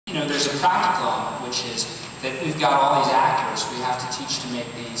You know, there's a practical element, which is that we've got all these actors we have to teach to make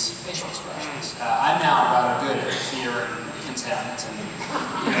these facial expressions. I'm now rather good at fear and contempt and, you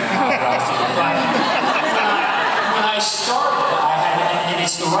know, but when I started, I had, and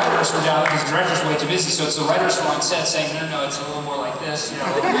it's the writers who are down, because the directors are way too busy, so it's the writers who are on set saying, no, it's a little more like this, you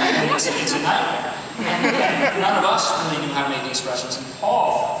know, and it's a nightmare. And none of us really knew how to make the expressions, and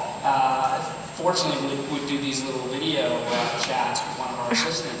Paul, fortunately, would do these little video chats with one of our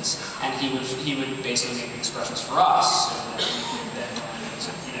assistants, and he would basically make the expressions for us. And then,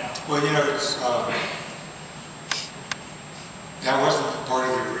 you know. Well, you know, it's that wasn't part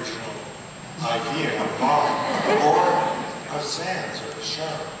of the original idea of mine or of Sam's or the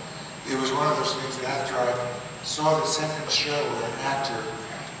show. It was one of those things that after I saw the second show where an actor, I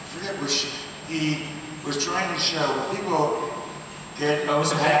forget which, he was trying to show people. It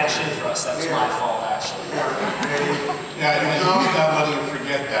was a bad shit for us. That was my fault, actually. Yeah, he's not letting you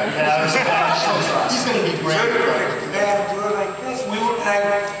forget that. Yeah, that was a bad shit for us. He's going to be great. They had to do it like this. We were,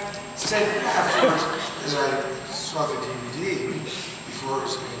 I said afterwards, because I saw the DVD before it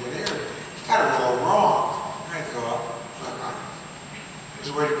was going to get aired, he got it all wrong. And I thought, look, there's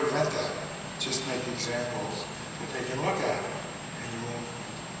a way to prevent that. Just make examples that they can look at, and you won't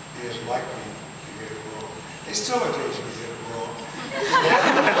be as likely to get it wrong. They still occasionally get it wrong.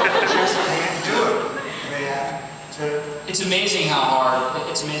 Just can't do it. They have to. It's amazing how hard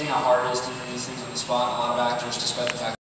it is to do these things on the spot. A lot of actors, despite the fact